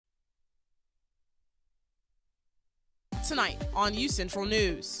Tonight on UCentral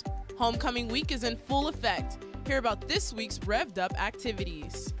News. Homecoming week is in full effect. Hear about this week's revved up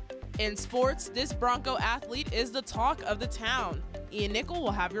activities. In sports, this Bronco athlete is the talk of the town. Ian Nickel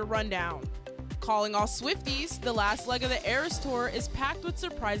will have your rundown. Calling all Swifties, the last leg of the Eras Tour is packed with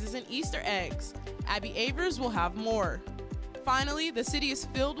surprises and Easter eggs. Abby Avers will have more. Finally, the city is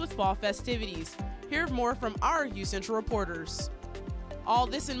filled with fall festivities. Hear more from our UCentral reporters. All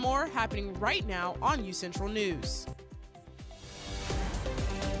this and more happening right now on UCentral News.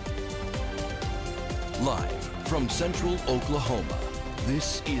 Live from Central Oklahoma,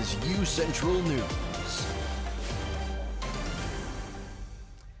 this is UCentral News.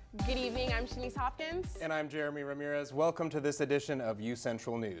 Good evening, I'm Shanice Hopkins. And I'm Jeremy Ramirez. Welcome to this edition of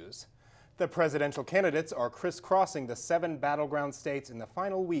UCentral News. The presidential candidates are crisscrossing the 7 battleground states in the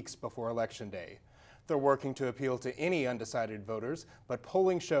final weeks before Election Day. They're working to appeal to any undecided voters, but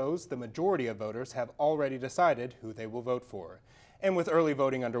polling shows the majority of voters have already decided who they will vote for. And with early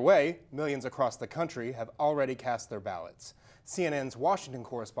voting underway, millions across the country have already cast their ballots. CNN's Washington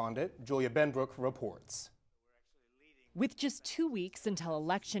correspondent, Julia Benbrook, reports. With just 2 weeks until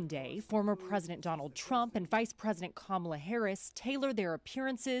Election Day, former President Donald Trump and Vice President Kamala Harris tailor their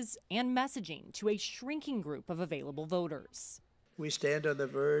appearances and messaging to a shrinking group of available voters. We stand on the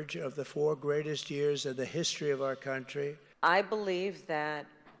verge of the 4 greatest years in the history of our country. I believe that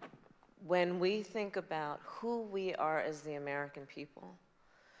when we think about who we are as the American people,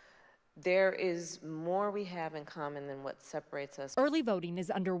 there is more we have in common than what separates us. Early voting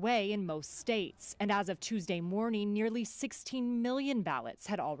is underway in most states, and as of Tuesday morning, nearly 16 million ballots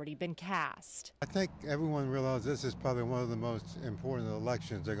had already been cast. I think everyone realizes this is probably one of the most important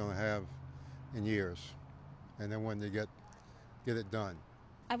elections they're going to have in years, and then when they get it done.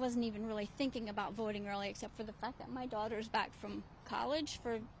 I wasn't even really thinking about voting early, except for the fact that my daughter's back from college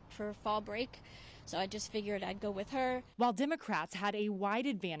for fall break. So I just figured I'd go with her. While Democrats had a wide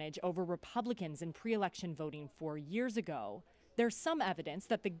advantage over Republicans in pre-election voting 4 years ago, there's some evidence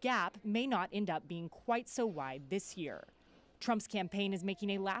that the gap may not end up being quite so wide this year. Trump's campaign is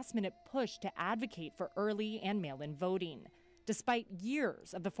making a last-minute push to advocate for early and mail-in voting, despite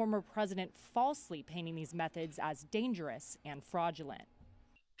years of the former president falsely painting these methods as dangerous and fraudulent.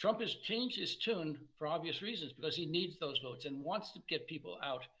 Trump has changed his tune for obvious reasons because he needs those votes and wants to get people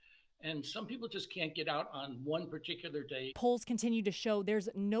out. And some people just can't get out on one particular day. Polls continue to show there's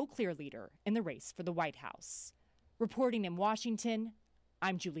no clear leader in the race for the White House. Reporting in Washington,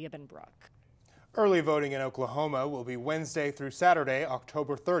 I'm Julia Benbrook. Early voting in Oklahoma will be Wednesday through Saturday,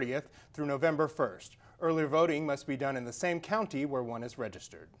 October 30th through November 1st. Early voting must be done in the same county where one is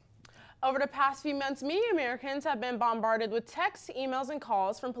registered. Over the past few months, many Americans have been bombarded with texts, emails, and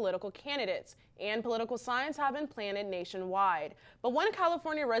calls from political candidates, and political signs have been planted nationwide. But one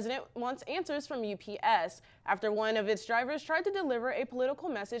California resident wants answers from UPS after one of its drivers tried to deliver a political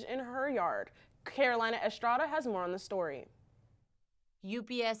message in her yard. Carolina Estrada has more on the story.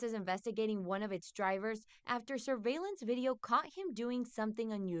 UPS is investigating one of its drivers after surveillance video caught him doing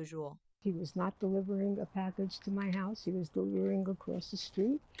something unusual. He was not delivering a package to my house. He was delivering across the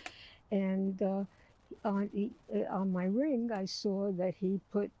street. And on my ring, I saw that he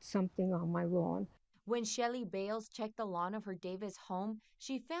put something on my lawn. When Shelley Bales checked the lawn of her Davis home,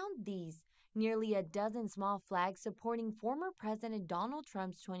 she found these, nearly a dozen small flags supporting former President Donald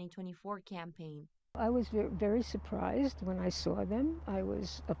Trump's 2024 campaign. I was very surprised when I saw them. I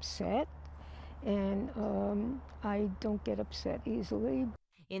was upset, and I don't get upset easily.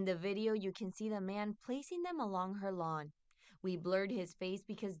 In the video, you can see the man placing them along her lawn. We blurred his face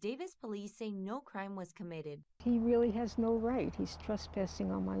because Davis police say no crime was committed. He really has no right. He's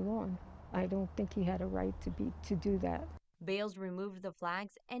trespassing on my lawn. I don't think he had a right to do that. Bales removed the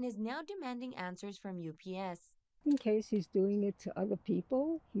flags and is now demanding answers from UPS. In case he's doing it to other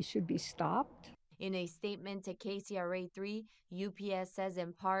people, he should be stopped. In a statement to KCRA3, UPS says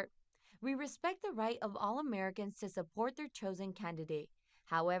in part, "We respect the right of all Americans to support their chosen candidate.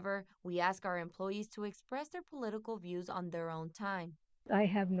 However, we ask our employees to express their political views on their own time." I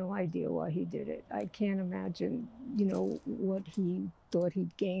have no idea why he did it. I can't imagine, what he thought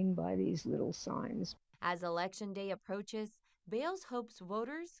he'd gain by these little signs. As Election Day approaches, Bales hopes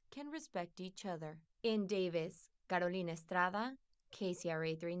voters can respect each other. In Davis, Carolina Estrada,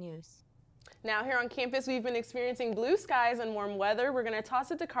 KCRA3 News. Now here on campus, we've been experiencing blue skies and warm weather. We're going to toss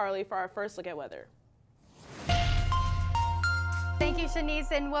it to Carly for our first look at weather. Thank you,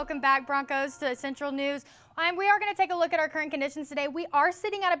 Shanice, and welcome back, Broncos, to Central News. We are going to take a look at our current conditions today. We are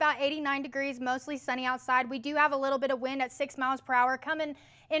sitting at about 89 degrees, mostly sunny outside. We do have a little bit of wind at 6 miles per hour coming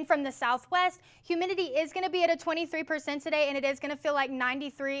in from the southwest. Humidity is going to be at a 23% today, and it is going to feel like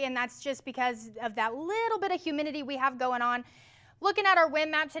 93, and that's just because of that little bit of humidity we have going on. Looking at our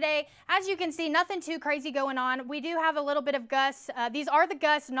wind map today, as you can see, nothing too crazy going on. We do have a little bit of gusts. These are the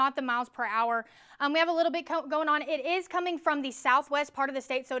gusts, not the miles per hour. We have a little bit going on. It is coming from the southwest part of the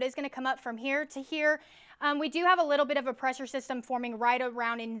state, so it is going to come up from here to here. We do have a little bit of a pressure system forming right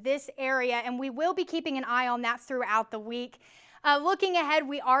around in this area, and we will be keeping an eye on that throughout the week. Looking ahead,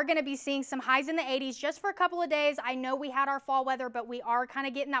 we are going to be seeing some highs in the 80s just for a couple of days. I know we had our fall weather, but we are kind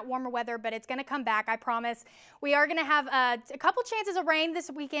of getting that warmer weather, but it's going to come back, I promise. We are going to have a couple chances of rain this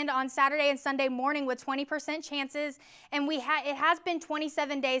weekend on Saturday and Sunday morning with 20% chances, and it has been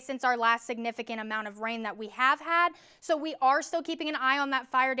 27 days since our last significant amount of rain that we have had, so we are still keeping an eye on that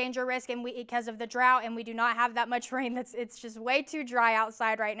fire danger risk and because of the drought, and we do not have that much rain. It's just way too dry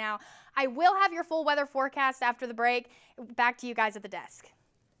outside right now. I will have your full weather forecast after the break. Back to you guys at the desk.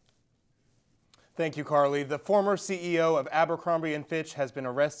 Thank you, Carly. The former CEO of Abercrombie & Fitch has been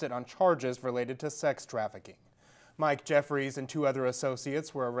arrested on charges related to sex trafficking. Mike Jeffries and 2 other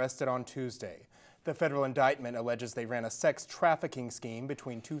associates were arrested on Tuesday. The federal indictment alleges they ran a sex trafficking scheme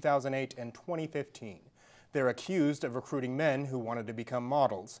between 2008 and 2015. They're accused of recruiting men who wanted to become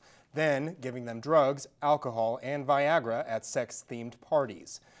models, then giving them drugs, alcohol, and Viagra at sex-themed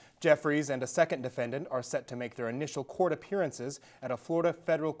parties. Jeffries and a second defendant are set to make their initial court appearances at a Florida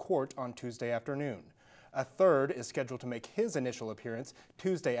federal court on Tuesday afternoon. A third is scheduled to make his initial appearance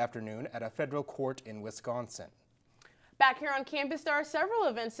Tuesday afternoon at a federal court in Wisconsin. Back here on campus, there are several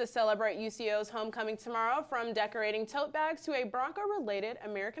events to celebrate UCO's homecoming tomorrow, from decorating tote bags to a Bronco-related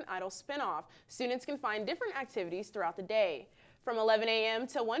American Idol spinoff. Students can find different activities throughout the day. From 11 a.m.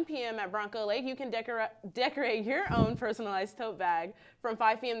 to 1 p.m. at Bronco Lake, you can decorate your own personalized tote bag. From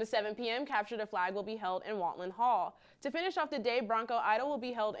 5 p.m. to 7 p.m., Capture the Flag will be held in Waltland Hall. To finish off the day, Bronco Idol will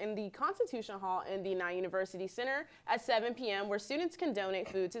be held in the Constitution Hall in the Nye University Center at 7 p.m., where students can donate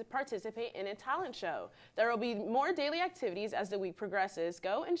food to participate in a talent show. There will be more daily activities as the week progresses.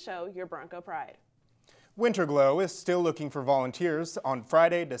 Go and show your Bronco pride. Winterglow is still looking for volunteers on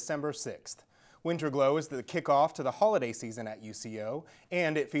Friday, December 6th. Winterglow is the kickoff to the holiday season at UCO,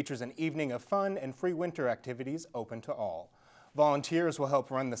 and it features an evening of fun and free winter activities open to all. Volunteers will help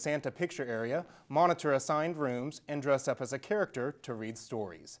run the Santa picture area, monitor assigned rooms, and dress up as a character to read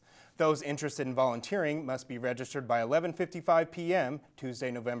stories. Those interested in volunteering must be registered by 11:55 p.m. Tuesday,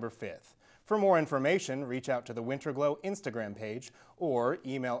 November 5th. For more information, reach out to the Winterglow Instagram page or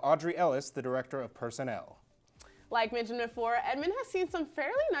email Audrey Ellis, the Director of Personnel. Like mentioned before, Edmond has seen some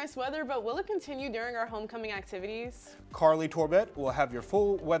fairly nice weather, but will it continue during our homecoming activities? Carly Torbett will have your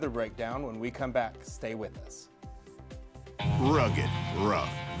full weather breakdown when we come back. Stay with us. Rugged,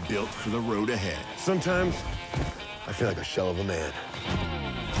 rough, built for the road ahead. Sometimes I feel like a shell of a man.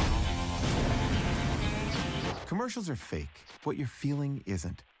 Commercials are fake. What you're feeling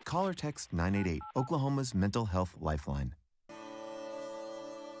isn't. Call or text 988, Oklahoma's mental health lifeline.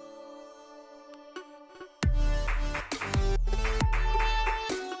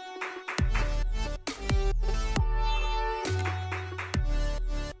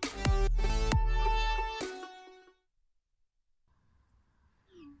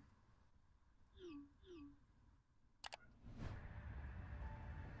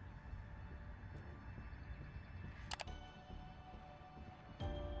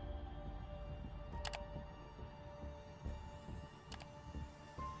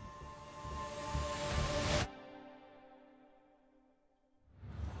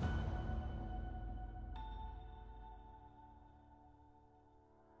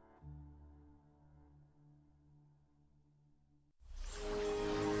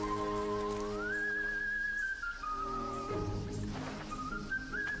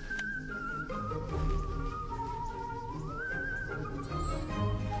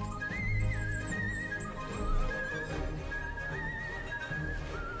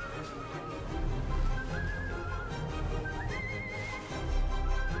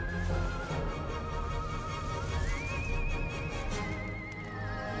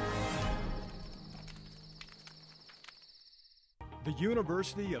 The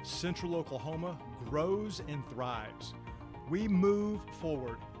University of Central Oklahoma grows and thrives. We move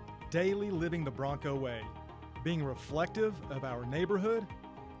forward, daily living the Bronco way, being reflective of our neighborhood,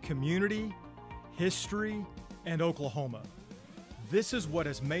 community, history, and Oklahoma. This is what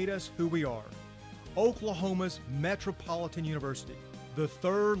has made us who we are. Oklahoma's Metropolitan University, the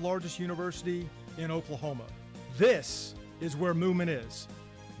third largest university in Oklahoma. This is where movement is.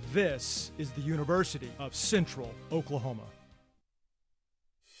 This is the University of Central Oklahoma.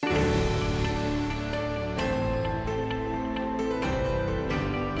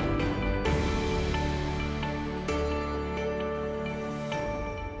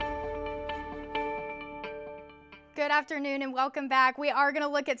 Good afternoon and welcome back. We are going to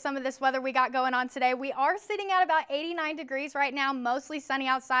look at some of this weather we got going on today. We are sitting at about 89 degrees right now, mostly sunny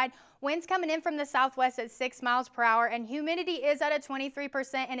outside. Winds coming in from the southwest at 6 miles per hour, and humidity is at a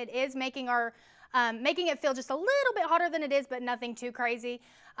 23%, and it is making it feel just a little bit hotter than it is, but nothing too crazy.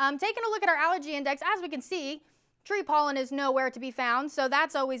 Taking a look at our allergy index, as we can see, tree pollen is nowhere to be found, so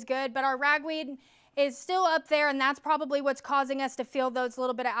that's always good, but our ragweed is still up there, and that's probably what's causing us to feel those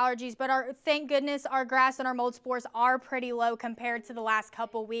little bit of allergies. But thank goodness our grass and our mold spores are pretty low compared to the last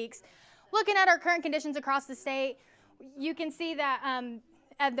couple weeks. Looking at our current conditions across the state, you can see that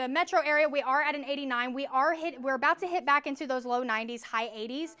at the metro area we are at an 89. We're about to hit back into those low 90s, high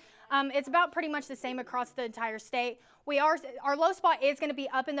 80s. It's about pretty much the same across the entire state. Our low spot is going to be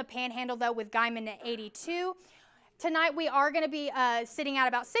up in the Panhandle though, with Guyman at 82. Tonight we are going to be sitting at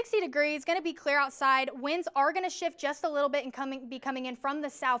about 60 degrees, going to be clear outside. Winds are going to shift just a little bit and be coming in from the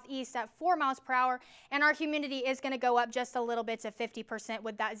southeast at 4 miles per hour, and our humidity is going to go up just a little bit to 50%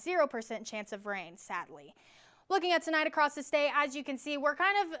 with that 0% chance of rain, sadly. Looking at tonight across the state, as you can see, we're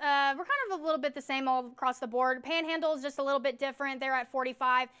kind of a little bit the same all across the board. Panhandle is just a little bit different. They're at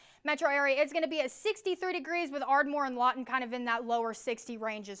 45. Metro area is going to be at 63 degrees with Ardmore and Lawton kind of in that lower 60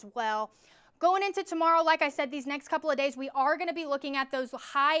 range as well. Going into tomorrow, like I said, these next couple of days, we are going to be looking at those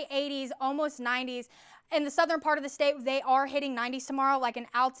high 80s, almost 90s. In the southern part of the state, they are hitting 90s tomorrow, like in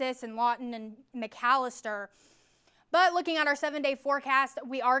Altus and Lawton and McAllister. But looking at our 7-day forecast,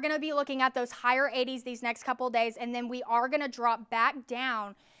 we are going to be looking at those higher 80s these next couple of days, and then we are going to drop back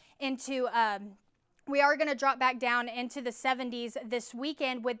down into the 70s this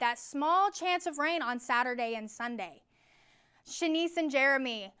weekend with that small chance of rain on Saturday and Sunday. Shanice and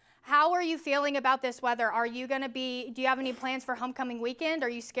Jeremy, how are you feeling about this weather? Do you have any plans for homecoming weekend? Are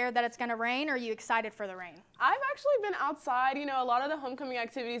you scared that it's going to rain, or are you excited for the rain? I've actually been outside. You know, a lot of the homecoming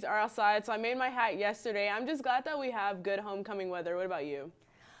activities are outside, so I made my hat yesterday. I'm just glad that we have good homecoming weather. What about you?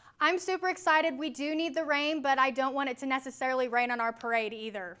 I'm super excited. We do need the rain, but I don't want it to necessarily rain on our parade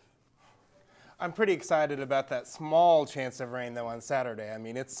either. I'm pretty excited about that small chance of rain, though, on Saturday. I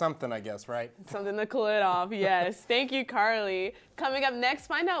mean, it's something, I guess, right? Something to cool it off, yes. Thank you, Carly. Coming up next,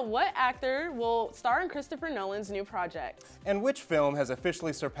 find out what actor will star in Christopher Nolan's new project. And which film has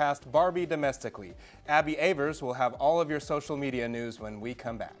officially surpassed Barbie domestically? Abby Avers will have all of your social media news when we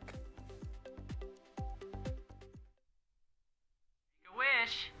come back. Make a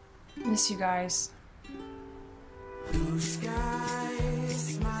wish. Miss you guys. Blue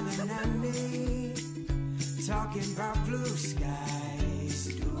skies smiling at me, talking about blue skies.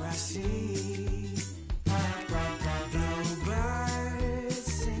 Do I see bluebirds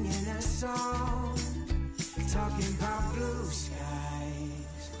singing a song, talking about blue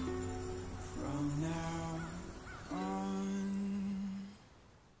skies from now on?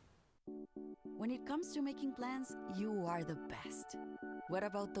 When it comes to making plans, you are the best. What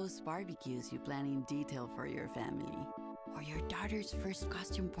about those barbecues you plan in detail for your family? Or your daughter's first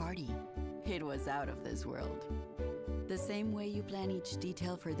costume party? It was out of this world. The same way you plan each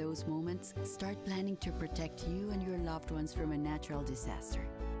detail for those moments, start planning to protect you and your loved ones from a natural disaster.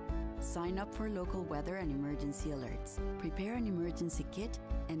 Sign up for local weather and emergency alerts. Prepare an emergency kit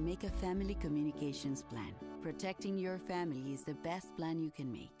and make a family communications plan. Protecting your family is the best plan you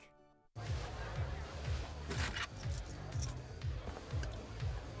can make.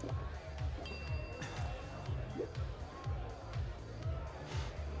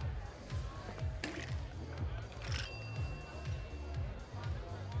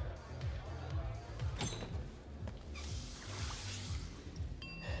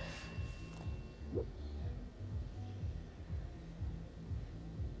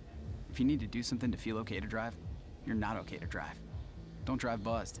 If you need to do something to feel okay to drive, you're not okay to drive. Don't drive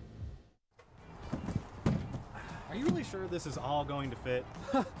buzzed. Are you really sure this is all going to fit?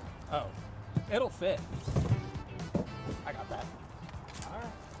 Oh, it'll fit. I got that. All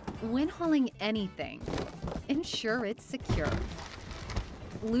right. When hauling anything, ensure it's secure.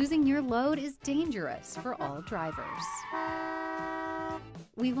 Losing your load is dangerous for all drivers.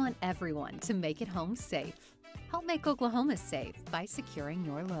 We want everyone to make it home safe. Help make Oklahoma safe by securing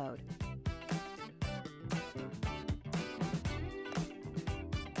your load.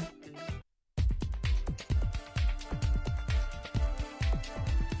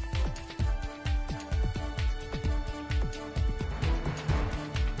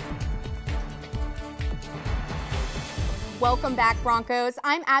 Welcome back, Broncos.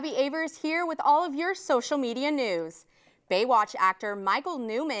 I'm Abby Avers here with all of your social media news. Baywatch actor Michael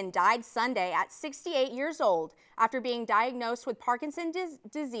Newman died Sunday at 68 years old after being diagnosed with Parkinson's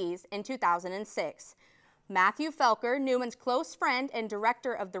disease in 2006. Matthew Felker, Newman's close friend and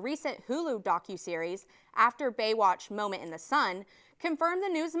director of the recent Hulu docuseries After Baywatch Moment in the Sun, confirmed the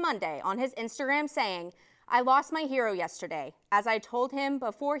news Monday on his Instagram saying, "I lost my hero yesterday. As I told him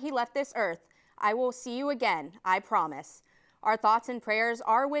before he left this earth, I will see you again, I promise." Our thoughts and prayers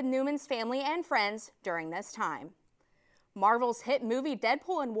are with Newman's family and friends during this time. Marvel's hit movie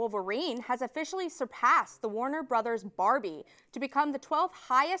Deadpool and Wolverine has officially surpassed the Warner Brothers' Barbie to become the 12th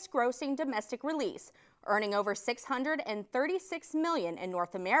highest grossing domestic release, earning over $636 million in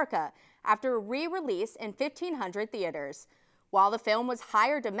North America after a re-release in 1,500 theaters. While the film was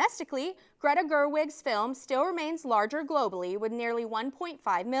higher domestically, Greta Gerwig's film still remains larger globally with nearly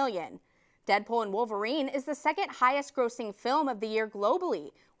 $1.5 million. Deadpool and Wolverine is the second highest grossing film of the year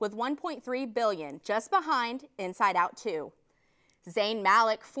globally, with $1.3 billion, just behind Inside Out 2. Zayn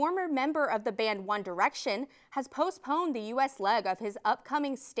Malik, former member of the band One Direction, has postponed the U.S. leg of his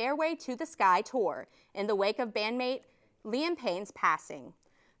upcoming Stairway to the Sky tour in the wake of bandmate Liam Payne's passing.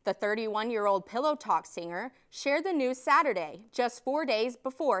 The 31-year-old Pillow Talk singer shared the news Saturday, just 4 days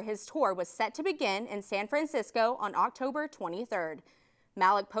before his tour was set to begin in San Francisco on October 23rd.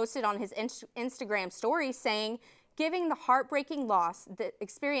 Malik posted on his Instagram story saying, "Given the heartbreaking loss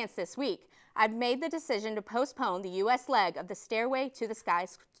experienced this week, I've made the decision to postpone the U.S. leg of the Stairway to the Sky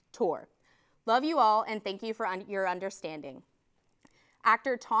tour. Love you all and thank you for your understanding."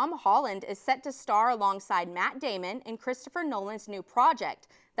 Actor Tom Holland is set to star alongside Matt Damon in Christopher Nolan's new project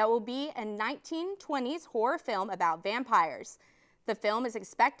that will be a 1920s horror film about vampires. The film is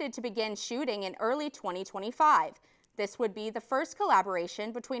expected to begin shooting in early 2025. This would be the first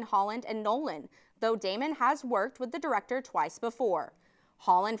collaboration between Holland and Nolan, though Damon has worked with the director twice before.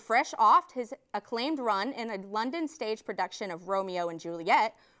 Holland, fresh off his acclaimed run in a London stage production of Romeo and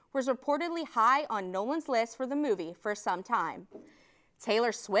Juliet, was reportedly high on Nolan's list for the movie for some time.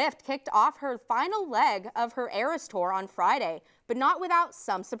 Taylor Swift kicked off her final leg of her Eras tour on Friday, but not without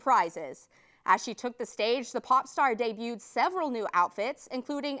some surprises. As she took the stage, the pop star debuted several new outfits,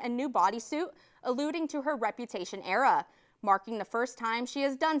 including a new bodysuit, alluding to her Reputation era, marking the first time she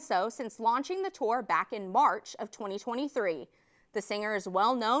has done so since launching the tour back in March of 2023. The singer is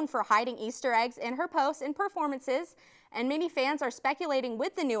well known for hiding Easter eggs in her posts and performances, and many fans are speculating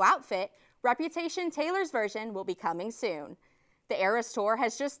with the new outfit, Reputation Taylor's version will be coming soon. The Eras Tour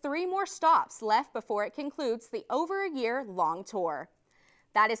has just 3 more stops left before it concludes the over a year-long tour.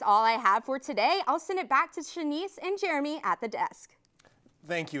 That is all I have for today. I'll send it back to Shanice and Jeremy at the desk.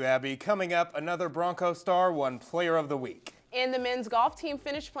 Thank you, Abby. Coming up, another Bronco star won Player of the Week. And the men's golf team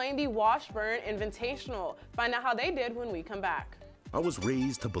finished playing the Washburn Invitational. Find out how they did when we come back. I was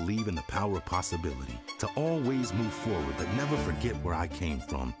raised to believe in the power of possibility, to always move forward but never forget where I came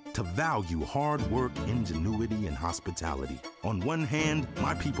from, to value hard work, ingenuity, and hospitality. On one hand,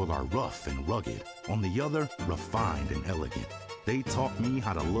 my people are rough and rugged. On the other, refined and elegant. They taught me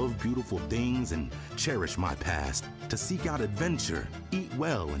how to love beautiful things and cherish my past, to seek out adventure, eat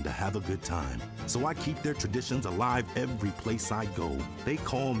well, and to have a good time. So I keep their traditions alive every place I go. They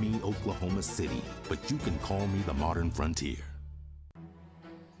call me Oklahoma City, but you can call me the modern frontier.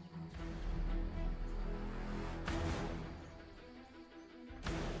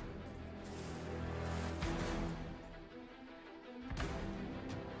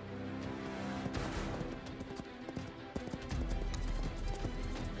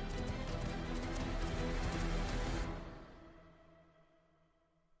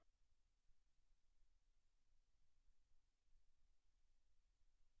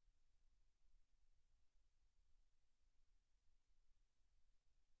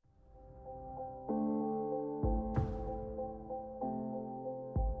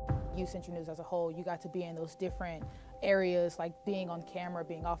 UCentral News as a whole, you got to be in those different areas, like being on camera,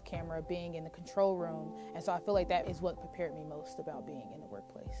 being off camera, being in the control room. And so I feel like that is what prepared me most about being in the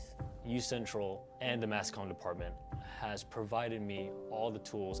workplace. UCentral and the mass comm department has provided me all the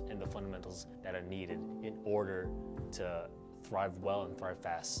tools and the fundamentals that are needed in order to thrive well and thrive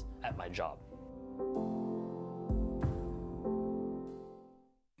fast at my job.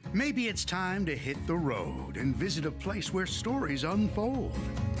 Maybe it's time to hit the road and visit a place where stories unfold.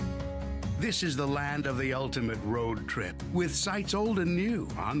 This is the land of the ultimate road trip, with sights old and new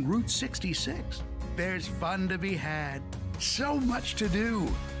on Route 66. There's fun to be had, so much to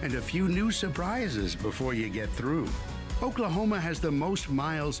do, and a few new surprises before you get through. Oklahoma has the most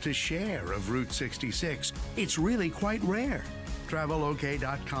miles to share of Route 66. It's really quite rare.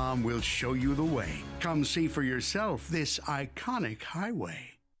 TravelOK.com will show you the way. Come see for yourself this iconic highway.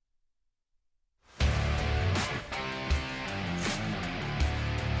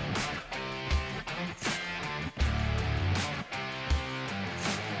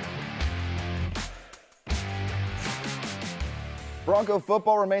 Bronco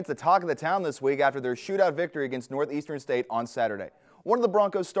football remains the talk of the town this week after their shootout victory against Northeastern State on Saturday. One of the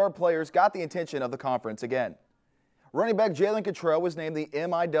Broncos' star players got the attention of the conference again. Running back Jalen Cottrell was named the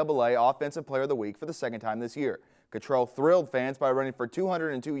MIAA Offensive Player of the Week for the second time this year. Cottrell thrilled fans by running for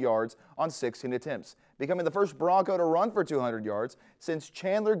 202 yards on 16 attempts, becoming the first Bronco to run for 200 yards since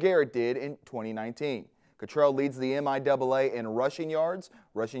Chandler Garrett did in 2019. Cottrell leads the MIAA in rushing yards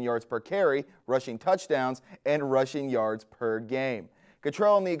per carry, rushing touchdowns, and rushing yards per game.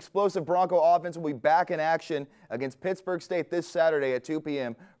 Cottrell and the explosive Bronco offense will be back in action against Pittsburgh State this Saturday at 2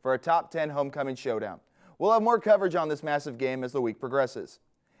 p.m. for a top 10 homecoming showdown. We'll have more coverage on this massive game as the week progresses.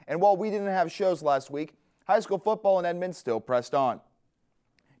 And while we didn't have shows last week, high school football in Edmond still pressed on.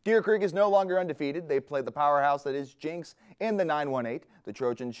 Deer Creek is no longer undefeated. They played the powerhouse that is Jinx in the 9-1-8. The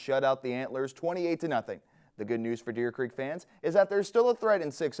Trojans shut out the Antlers 28-0. The good news for Deer Creek fans is that there's still a threat in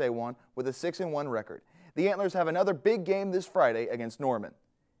 6A1 with a 6-1 record. The Antlers have another big game this Friday against Norman.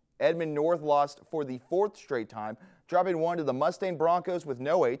 Edmond North lost for the 4th straight time, dropping one to the Mustang Broncos with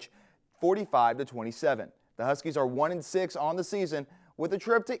no H, 45-27. The Huskies are 1-6 on the season with a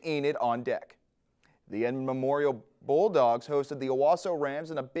trip to Enid on deck. The Edmond Memorial Bulldogs hosted the Owasso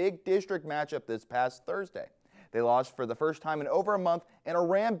Rams in a big district matchup this past Thursday. They lost for the first time in over a month in a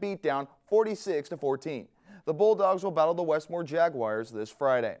Ram beatdown 46-14. The Bulldogs will battle the Westmore Jaguars this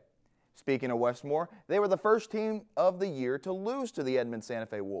Friday. Speaking of Westmore, they were the first team of the year to lose to the Edmond Santa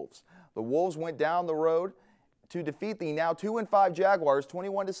Fe Wolves. The Wolves went down the road to defeat the now 2-5 Jaguars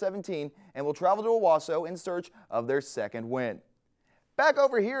 21-17 and will travel to Owasso in search of their second win. Back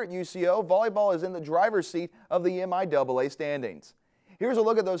over here at UCO, volleyball is in the driver's seat of the MIAA standings. Here's a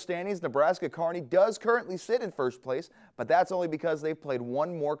look at those standings. Nebraska Kearney does currently sit in first place, but that's only because they've played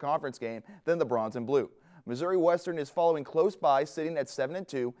one more conference game than the Bronze and Blue. Missouri Western is following close by, sitting at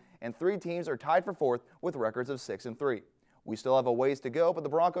 7-2, and 3 teams are tied for 4th with records of 6-3. We still have a ways to go, but the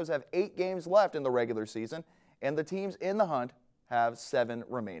Broncos have 8 games left in the regular season, and the teams in the hunt have 7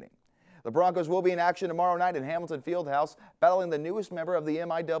 remaining. The Broncos will be in action tomorrow night in Hamilton Fieldhouse, battling the newest member of the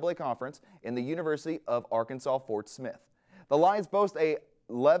MIAA Conference in the University of Arkansas Fort Smith. The Lions boast an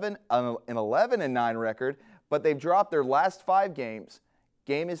 11-9 record, but they've dropped their last 5 games.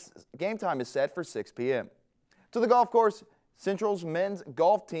 Game time is set for 6 p.m. To the golf course, Central's men's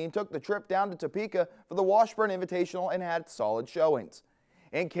golf team took the trip down to Topeka for the Washburn Invitational and had solid showings.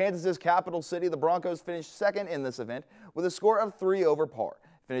 In Kansas's capital city, the Broncos finished second in this event with a score of 3 over par,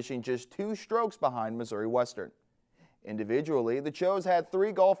 finishing just 2 strokes behind Missouri Western. Individually, the Chos had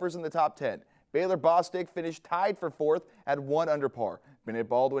 3 golfers in the top 10. Baylor Bostic finished tied for 4th at 1 under par. Bennett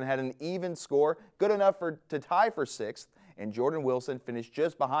Baldwin had an even score, good enough to tie for 6th, and Jordan Wilson finished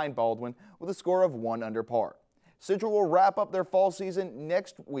just behind Baldwin with a score of 1 under par. Central will wrap up their fall season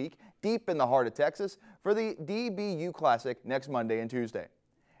next week deep in the heart of Texas for the DBU Classic next Monday and Tuesday.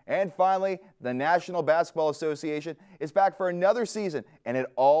 And finally, the National Basketball Association is back for another season, and it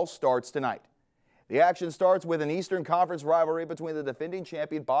all starts tonight. The action starts with an Eastern Conference rivalry between the defending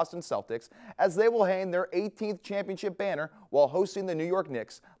champion Boston Celtics as they will hang their 18th championship banner while hosting the New York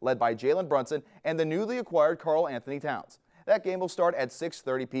Knicks, led by Jalen Brunson and the newly acquired Karl Anthony Towns. That game will start at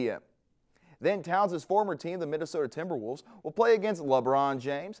 6:30 p.m. Then Towns' former team, the Minnesota Timberwolves, will play against LeBron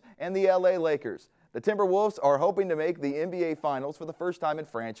James and the LA Lakers. The Timberwolves are hoping to make the NBA Finals for the first time in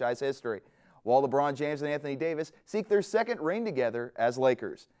franchise history, while LeBron James and Anthony Davis seek their second ring together as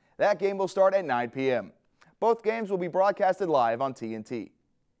Lakers. That game will start at 9 p.m. Both games will be broadcasted live on TNT.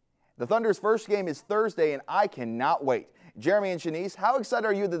 The Thunder's first game is Thursday, and I cannot wait. Jeremy and Shanice, how excited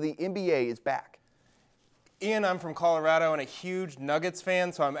are you that the NBA is back? Ian, I'm from Colorado and a huge Nuggets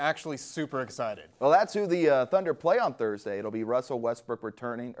fan, so I'm actually super excited. Well, that's who the Thunder play on Thursday. It'll be Russell Westbrook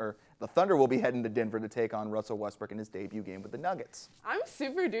returning, or the Thunder will be heading to Denver to take on Russell Westbrook in his debut game with the Nuggets. I'm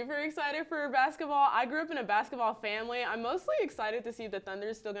super duper excited for basketball. I grew up in a basketball family. I'm mostly excited to see the Thunder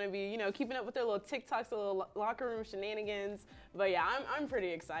is still going to be, you know, keeping up with their little TikToks, their little locker room shenanigans. But yeah, I'm pretty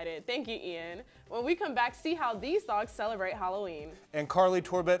excited. Thank you, Ian. When we come back, see how these dogs celebrate Halloween. And Carly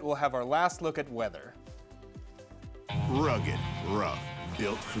Torbett will have our last look at weather. Rugged, rough,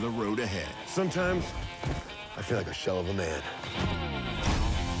 built for the road ahead. Sometimes I feel like a shell of a man.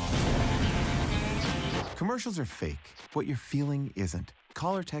 Commercials are fake. What you're feeling isn't.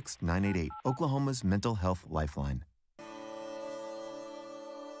 Call or text 988, Oklahoma's mental health lifeline.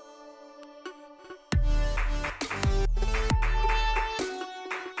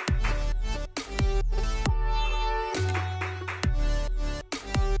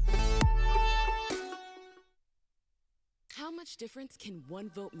 much difference can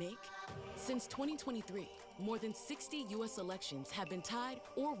one vote make? Since 2023, more than 60 U.S. elections have been tied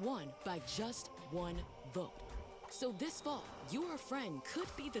or won by just one vote. So this fall, your friend could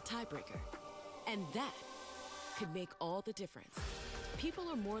be the tiebreaker. And that could make all the difference. People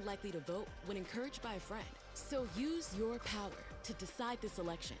are more likely to vote when encouraged by a friend. So use your power to decide this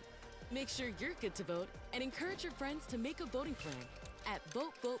election. Make sure you're good to vote and encourage your friends to make a voting plan at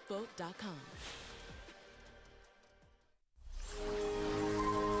votevotevote.com.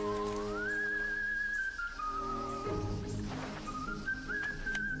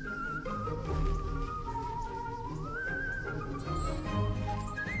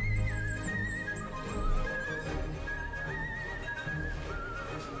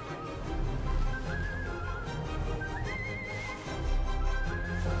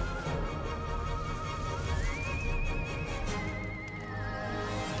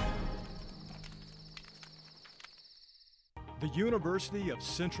 The University of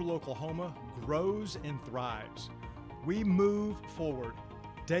Central Oklahoma grows and thrives. We move forward,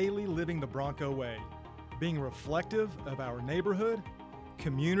 daily living the Bronco way, being reflective of our neighborhood,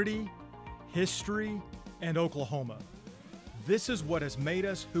 community, history, and Oklahoma. This is what has made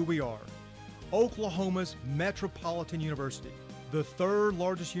us who we are. Oklahoma's Metropolitan University, the third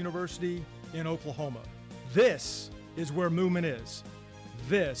largest university in Oklahoma. This is where movement is.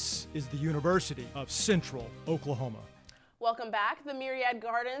 This is the University of Central Oklahoma. Welcome back. The Myriad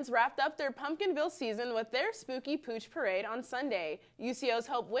Gardens wrapped up their Pumpkinville season with their Spooky Pooch Parade on Sunday. UCO's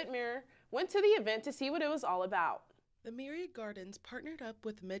Hope Whitmer went to the event to see what it was all about. The Myriad Gardens partnered up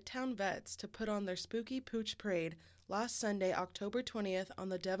with Midtown Vets to put on their Spooky Pooch Parade last Sunday, October 20th on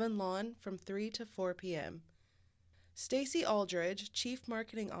the Devon Lawn from 3 to 4 p.m. Stacy Aldridge, Chief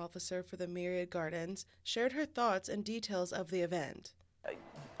Marketing Officer for the Myriad Gardens, shared her thoughts and details of the event.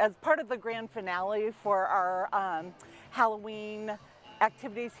 As part of the grand finale for our Halloween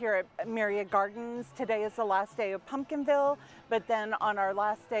activities here at Myriad Gardens, today is the last day of Pumpkinville, but then on our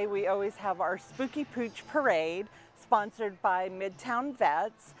last day we always have our Spooky Pooch Parade sponsored by Midtown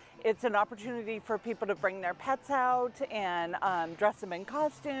Vets. It's an opportunity for people to bring their pets out and dress them in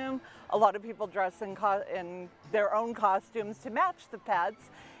costume. A lot of people dress in their own costumes to match the pets,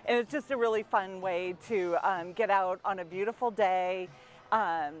 and it's just a really fun way to get out on a beautiful day,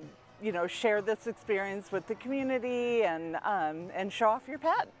 you know, share this experience with the community and show off your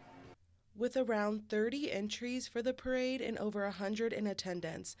pet. With around 30 entries for the parade and over 100 in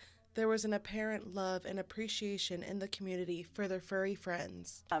attendance, there was an apparent love and appreciation in the community for their furry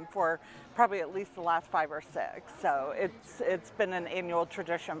friends. For probably at least the last 5 or 6, so it's been an annual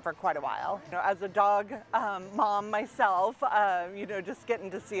tradition for quite a while. You know, as a dog mom myself, you know, just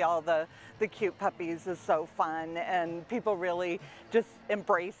getting to see all the cute puppies is so fun, and people really just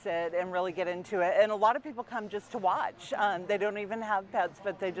embrace it and really get into it. And a lot of people come just to watch. They don't even have pets,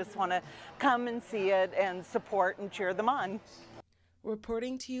 but they just want to come and see it and support and cheer them on.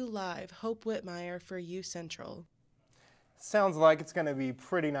 Reporting to you live, Hope Whitmire for UCentral. Sounds like it's going to be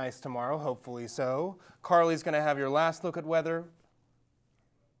pretty nice tomorrow, hopefully so. Carly's going to have your last look at weather.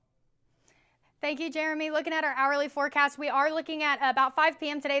 Thank you, Jeremy. Looking at our hourly forecast, we are looking at about 5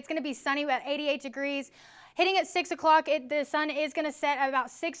 p.m. today. It's going to be sunny at 88 degrees. Hitting at 6 o'clock, the sun is going to set at about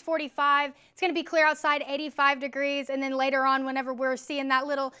 6:45. It's going to be clear outside, 85 degrees. And then later on, whenever we're seeing that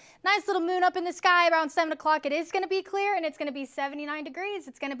nice little moon up in the sky around 7 o'clock, it is going to be clear and it's going to be 79 degrees.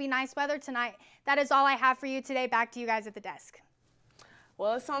 It's going to be nice weather tonight. That is all I have for you today. Back to you guys at the desk.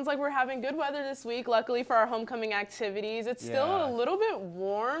 Well, it sounds like we're having good weather this week, luckily for our homecoming activities. It's still a little bit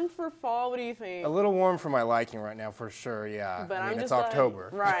warm for fall. What do you think? A little warm for my liking right now, for sure, yeah. But I mean, it's glad, October.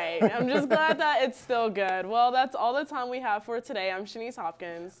 Right. I'm just glad that it's still good. Well, that's all the time we have for today. I'm Shanice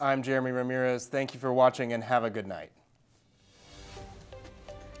Hopkins. I'm Jeremy Ramirez. Thank you for watching and have a good night.